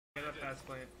Get up fast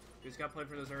plant. We just got played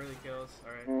for those early kills.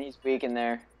 Alright. And he's weak in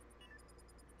there.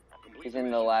 He's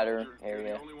in the ladder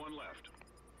area.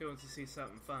 Who wants to see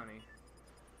something funny?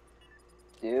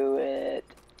 Do it.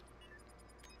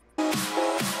 Let's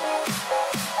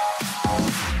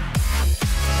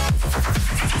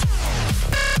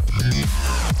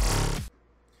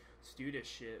do this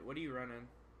shit. What are you running?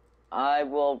 I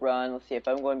will run. Let's see, if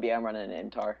I'm going B, I'm running an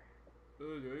MTAR.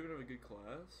 Oh, do I even have a good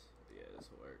class? Yeah, this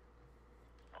will work.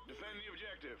 Defend the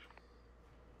objective.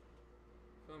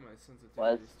 Oh, my sensitivity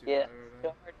Let's is too get high right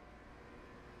now.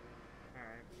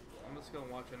 Alright. I'm just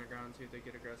gonna watch underground and see if they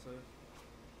get aggressive.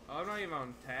 Oh, I'm not even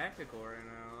on tactical right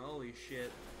now. Holy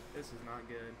shit. This is not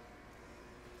good.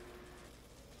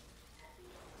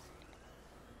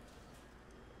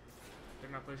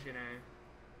 They're not pushing A.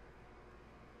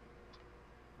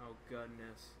 Oh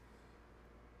goodness.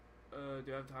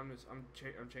 Do I have time to? I'm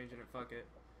changing it. Fuck it.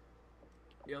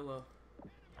 Yellow.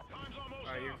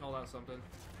 Alright, you called out something.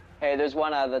 Hey, there's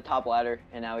one out of the top ladder,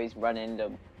 and now he's running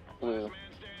into blue.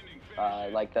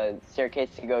 Like the staircase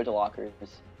to go to lockers.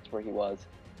 That's where he was.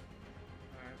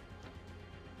 Alright.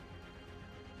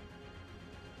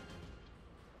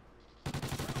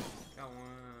 Got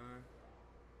one.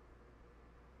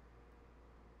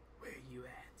 Where you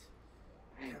at?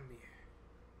 Come here.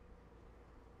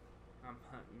 I'm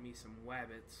hunting me some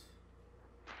wabbits.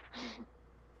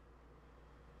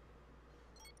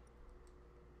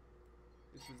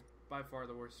 This is by far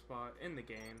the worst spot in the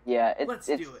game. Yeah, Let's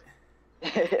do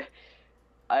it.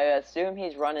 I assume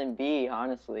he's running B,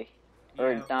 honestly. Yeah,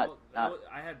 or not.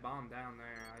 I had bomb down there.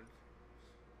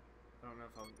 I don't know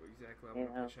if I'm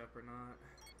gonna push up or not.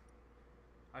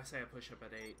 I say I push up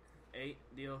at 8. 8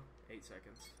 deal. 8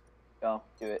 seconds. Go,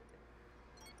 do it.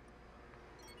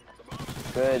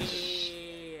 Good.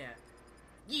 Yeah.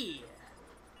 Yeah.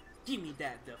 Give me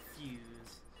that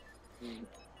defuse.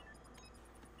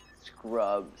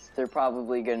 Scrubs. They're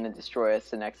probably going to destroy us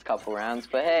the next couple rounds,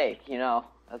 but hey, you know,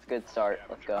 that's a good start.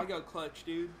 Let's go. I got clutch,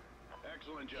 dude.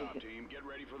 Excellent job, team. Get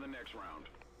ready for the next round.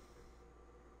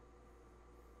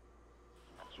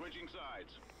 Switching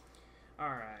sides.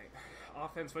 Alright.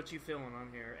 Offense, what you feeling on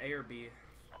here? A or B?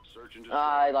 Search and destroy.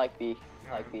 I like B.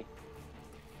 I like B.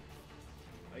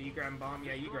 Oh, you grab bomb?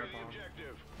 Yeah, you grab bomb.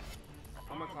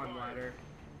 I'm gonna climb ladder.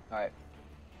 Alright.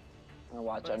 I'm gonna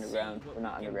watch Let's underground. see what We're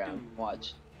not we can underground. do.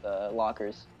 Watch the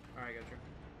lockers. Alright, gotcha.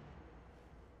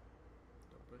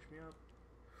 Don't push me up.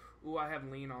 Ooh, I have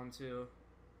lean on too.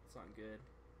 It's not good.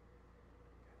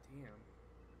 God damn.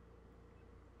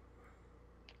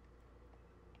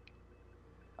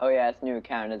 Oh yeah, it's a new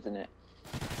account, isn't it?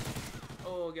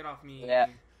 Oh, get off me. Yeah.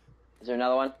 Is there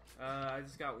another one? I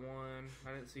just got one.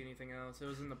 I didn't see anything else. It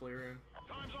was in the blue room.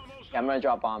 Yeah, I'm gonna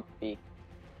drop bomb. B.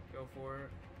 Go for it.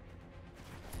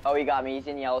 Oh, he got me. He's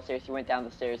in yellow stairs. He went down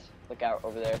the stairs. Look out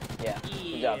over there. Yeah.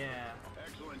 Good job.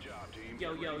 Excellent job, team.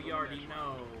 Yo, you already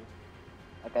know.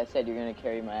 Like I said, you're gonna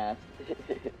carry my ass.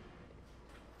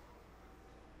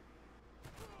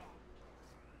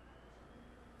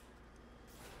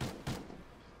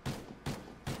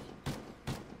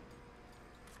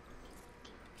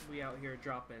 We out here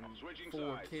dropping Switching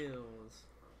 4 sides. kills.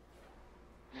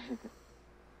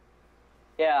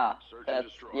 Yeah. Search and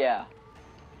destroy. Yeah.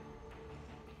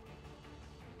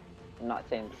 I'm not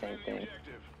saying the same Defend the thing.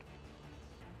 objective.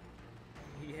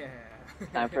 Yeah.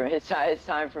 Time for it's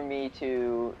time for me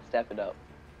to step it up.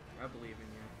 I believe in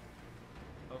you.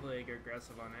 Hopefully they get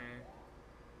aggressive on A.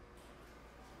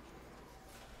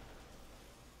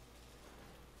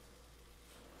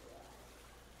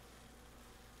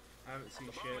 I haven't seen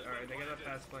shit. Alright, they got a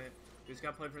fast plant. We just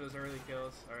got played for those early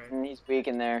kills. Alright. And he's weak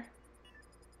in there.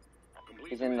 Complete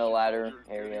He's in the mission, ladder soldier.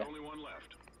 You're area. the only one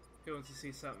left. Who wants to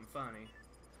see something funny?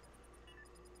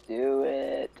 Do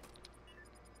it.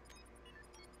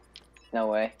 No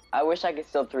way. I wish I could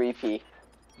still 3P.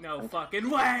 No fucking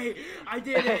way! I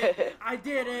did it! I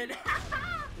did it!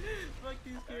 Fuck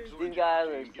these kids. These guys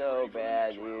are so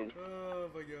bad, dude. Oh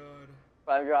my god.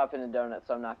 But I'm dropping a donut,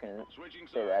 so I'm not gonna Switching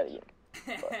say that sides.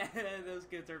 again. Those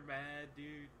kids are mad,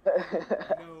 dude.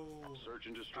 No. Search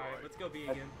and destroy. Alright, let's go B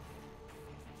again.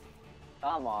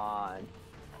 Come on.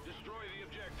 Destroy the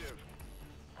objective.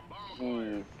 Bomb Jeez,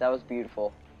 acquired. that was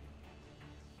beautiful.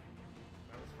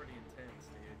 That was pretty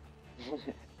intense,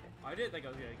 dude. I didn't think I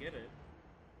was gonna get it.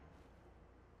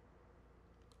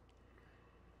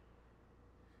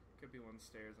 Could be one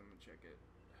stairs, I'm gonna check it.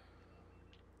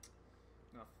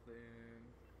 Nothing.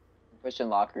 Pushing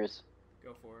lockers.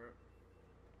 Go for it.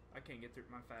 I can't get through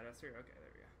my fat ass here. Okay,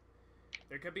 there we go.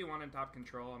 There could be one in top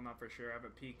control, I'm not for sure. I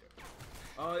haven't peeked.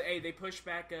 Oh, hey, they pushed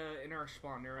back in our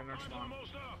spawn. They're in our spawn.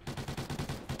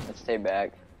 Let's stay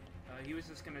back. He was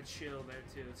just gonna chill there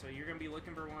too. So you're gonna be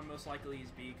looking for one. Most likely he's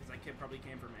B because that kid probably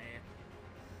came from A.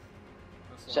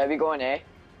 Most Should I be going A?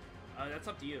 That's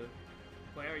up to you.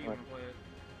 Play how you want to play it.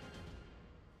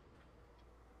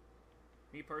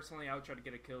 Me personally, I would try to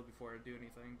get a kill before I do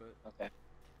anything, but Okay.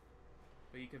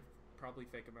 you could probably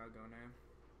fake him out going A.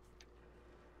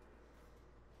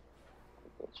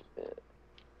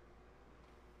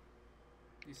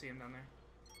 You see him down there?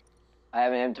 I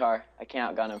have an MTAR. I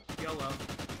can't outgun him. YOLO.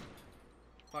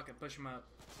 Fuck it, push him up.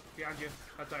 Behind you.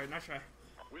 That's alright, nice try.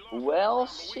 Well,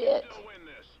 shit.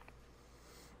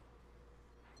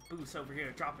 Boost over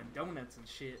here dropping donuts and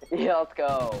shit. Yeah, let's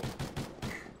go.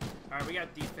 Alright, we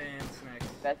got defense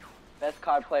next. Best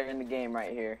COD player in the game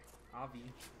right here. Avi.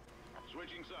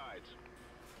 Switching sides.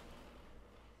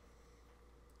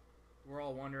 We're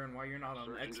all wondering why you're not on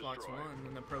Search and Xbox destroy. One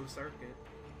in the pro circuit.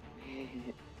 Alright,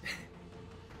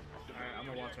 I'm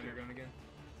gonna watch Underground again.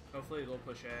 Hopefully they'll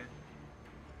push A.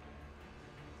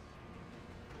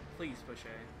 Please push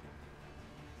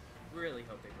A. Really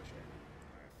hope they push A.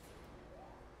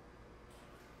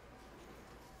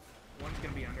 Alright. One's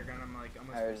gonna be Underground, I'm like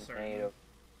almost certain.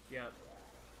 Yep.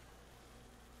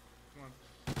 Come on.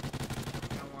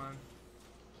 Got one.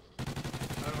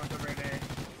 Another one's over at A.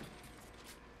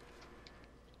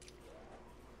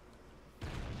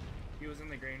 He was in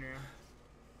the green room.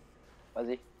 Was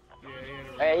he? Yeah, he had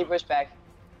a Hey, he pushed back.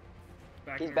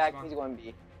 back He's in back. respawn. He's going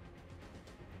B.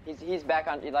 He's back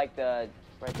on like the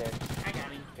right there. I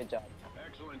got him. Good job.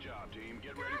 Excellent job, team.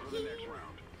 Get ready for the next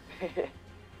round.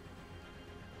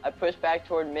 I pushed back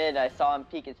toward mid. I saw him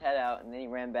peek his head out, and then he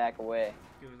ran back away.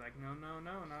 He was like, no, no,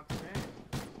 no, not today.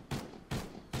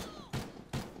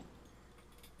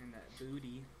 And that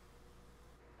booty.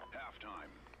 Halftime.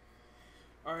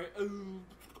 Alright,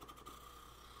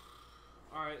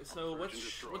 Alright, so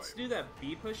let's do that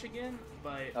B push again,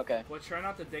 but Okay. let's try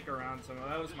not to dick around some.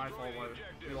 That was my fault why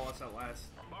we lost that last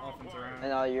offense And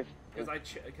round. all your Because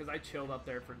I chilled up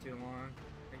there for too long.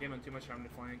 I gave him too much time to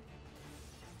flank.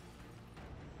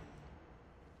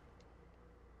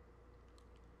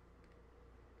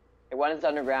 one is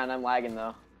underground. I'm lagging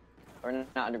though, or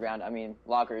not underground. I mean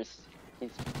lockers.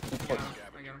 He's Yeah, pushed. I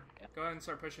got him. Go ahead and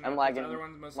start pushing I'm up, 'cause lagging. the other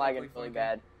one's most Lagging likely really flanking.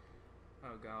 bad.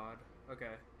 Oh god.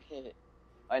 Okay.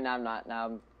 Oh, now I'm not. Now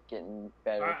I'm getting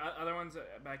better. Alright, other one's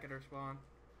back at her spawn.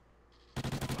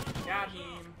 Got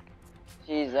him.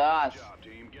 Jesus. Good job,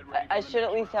 team. Get ready I for the should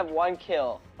at next least round. have one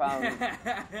kill from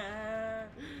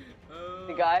Oh.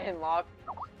 the guy in lock.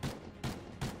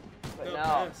 But The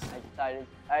no, best. I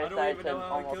I don't decided even to know how I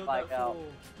almost killed black that out.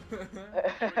 fool.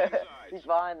 He's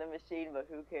behind the machine, but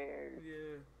who cares?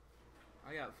 Yeah.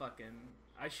 I got fucking...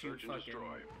 I shoot Search and fucking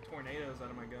destroy. tornadoes out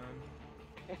of my gun.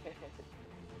 Defend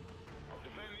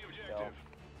the objective.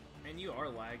 And you are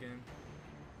lagging.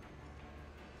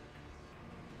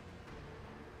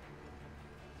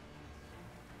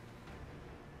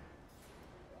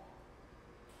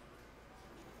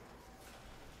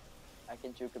 I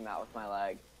can juke him out with my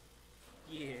lag.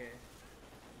 Yeah.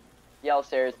 Yell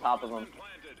stairs, top of Bomb has him. been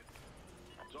planted.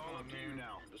 It's all Oh, up to you man.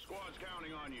 now. The squad's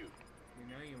counting on you. You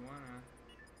know you wanna.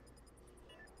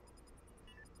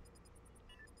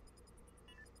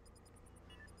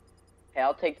 Hey,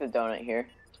 I'll take the donut here.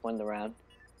 Let's win the round.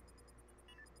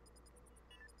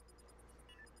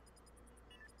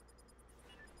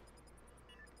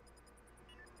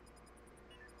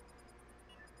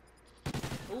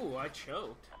 Ooh, I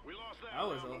choked. We lost that That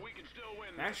was round, a- but we can still win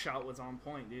That this. shot was on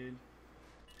point, dude.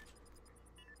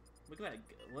 Look at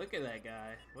that! Look at that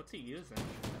guy. What's he using?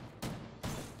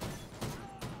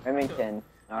 Remington.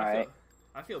 I Alright. feel-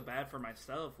 I feel bad for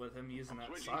myself with him using that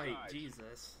Switching sight. sides.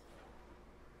 Jesus.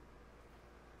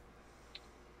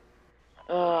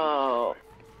 Oh.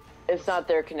 It's not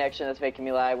their connection that's making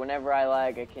me lag. Whenever I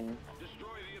lag, I can, Destroy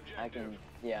the objective.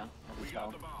 yeah, I We can got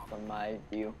tell the bomb. from my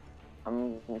view.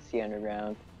 I'm gonna see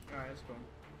underground. Alright, that's cool.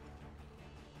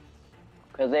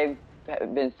 Because they've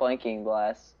been flanking the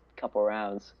last couple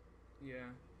rounds. Yeah.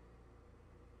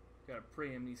 Gotta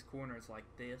pre-aim these corners like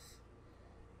this.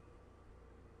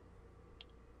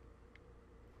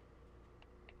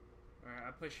 Alright,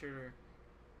 I push her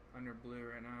under blue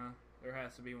right now. There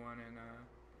has to be one in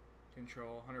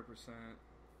control, 100%.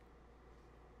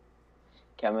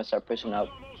 Okay, I'm gonna start pushing up.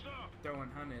 Almost up. Throwing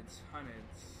hundreds.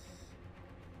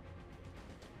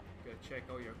 Go check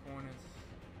all your corners.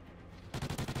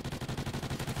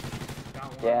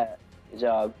 Got one. Yeah, good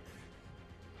job.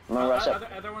 I'm gonna rush up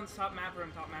Other one's top map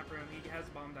room. He has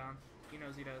a bomb down. He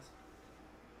knows he does.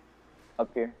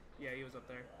 here. Yeah, he was up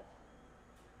there.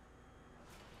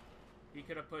 He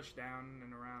could have pushed down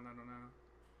and around, I don't know.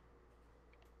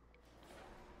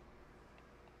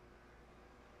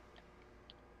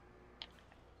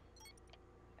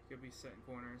 Could be set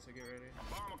in corner, so get ready.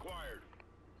 Bomb acquired.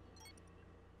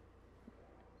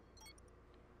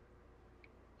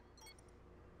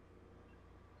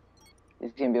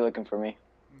 He's gonna be looking for me.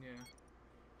 Yeah.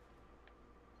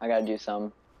 I gotta do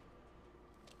some.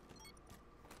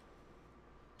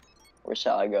 Where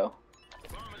shall I go?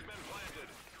 Bomb has been planted.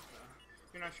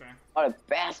 You're not trying. What a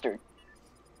bastard!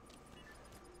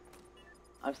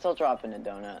 I'm still dropping a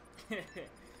donut.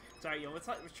 Sorry, yo, let's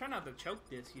try not to choke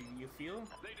this. You feel?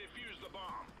 They defused the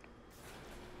bomb.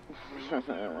 We lost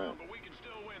that round, but we can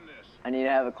still win this. I need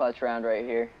to have a clutch round right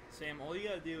here. Sam, all you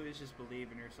gotta do is just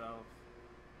believe in yourself.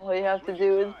 All you have to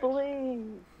do is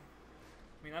believe.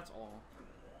 I mean, that's all.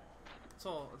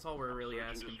 That's all we're really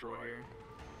asking for here.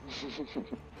 Defend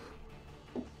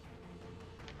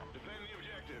the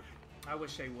objective. I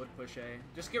wish they would push A.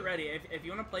 Just get ready. If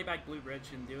you want to play back Blue Ridge,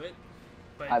 and do it.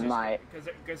 But I might.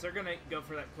 Because they're gonna go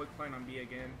for that quick plan on B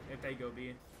again if they go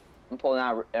B. I'm pulling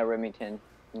out at Remington.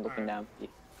 I'm looking down.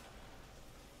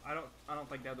 I don't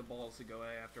think they have the balls to go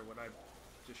A after what I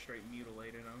just straight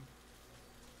mutilated them.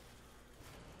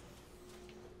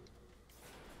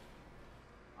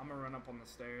 I'm gonna run up on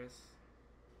the stairs.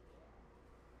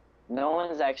 No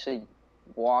one's actually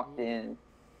walked in.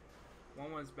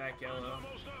 One was back yellow.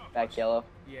 Back yellow.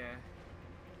 Yeah.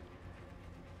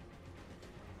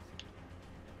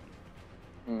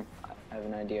 I have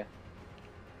an idea.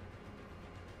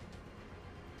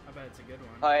 I bet it's a good one.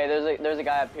 Oh hey, there's a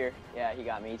guy up here. Yeah, he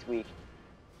got me. He's weak.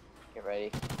 Get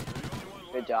ready.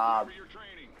 Good job.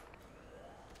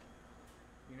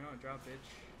 You know, drop bitch.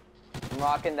 I'm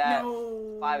rocking that.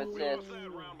 No! 5 We assists. lost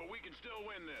that round, but we can still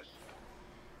win this.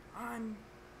 I'm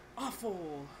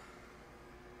awful.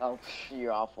 Oh,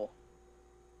 you're awful.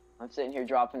 I'm sitting here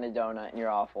dropping the donut, and you're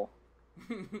awful.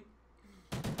 Can't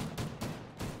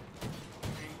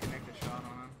connect a shot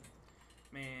on him.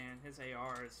 Man, his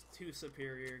AR is too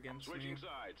superior against Switching me.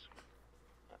 sides.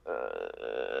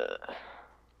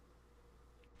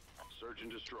 Search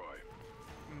and destroy.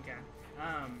 Okay.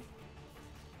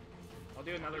 I'll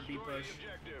do another B Destroy push. the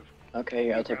objective. Okay,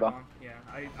 here, I'll take Grab off. on. Yeah,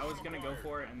 I was gonna go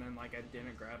for it, and then like I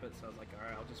didn't grab it, so I was like,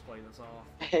 alright, I'll just play this off.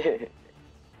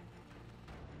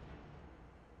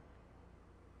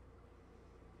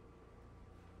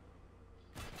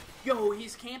 Yo,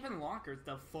 he's camping lockers.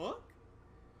 The fuck?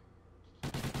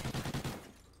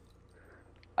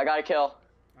 I got a kill.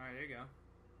 Alright, there you go.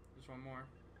 Just one more.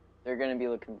 They're gonna be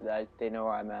looking for that. They know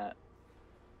where I'm at.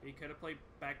 He could have played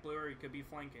back blue, or he could be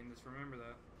flanking. Just remember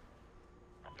that.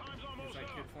 Time's Because almost that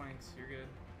kid up. flanks. You're good.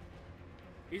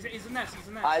 He's in nest. He's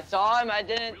in nest. I saw him. I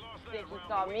didn't We lost that think he round,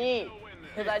 saw but we me. can still win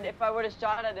this. Because if I would have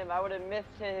shot at him, I would have missed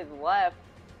to his left.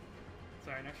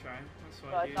 Sorry, next try. That's So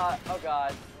what I dude. thought, oh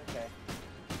god, okay.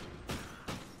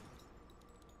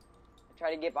 I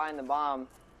tried to get behind the bomb,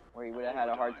 where he would have had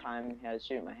a hard time. He had to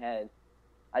shoot at my head.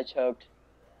 I choked.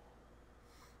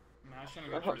 Man, I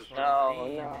shouldn't have got first No,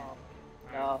 blood. no,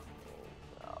 Alright,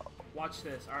 no. watch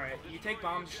this. Alright, you take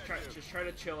bombs, just try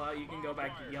to chill out. You can go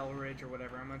back to Yellow Ridge or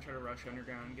whatever. I'm gonna try to rush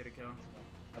underground and get a kill.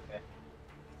 Okay.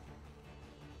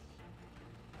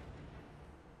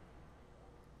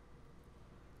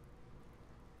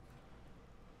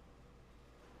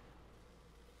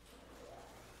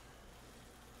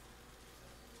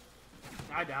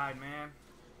 I died, man.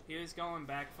 He was going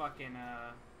back fucking,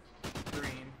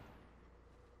 green.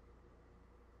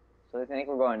 So I think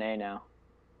we're going A now.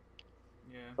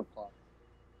 Yeah. The plot.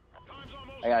 Time's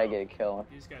almost I gotta up. get a kill.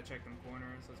 You just gotta check them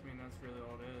corners. That's really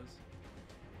all it is.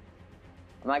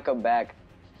 I might go back.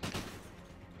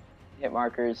 Hit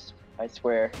markers, I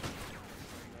swear.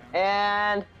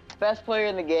 Yeah. And best player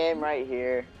in the game right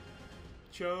here.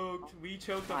 Choked. We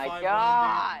choked the My 5-1,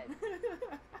 God.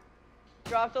 dude.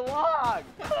 Dropped a log!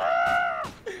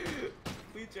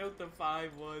 We choked the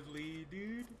 5-1 lead,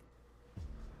 dude.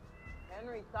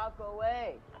 Henry, stop, go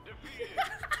away. Defeated. This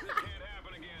can't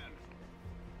happen again.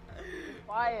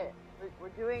 Quiet. We're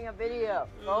doing a video.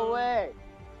 Go away.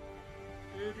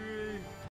 Henry.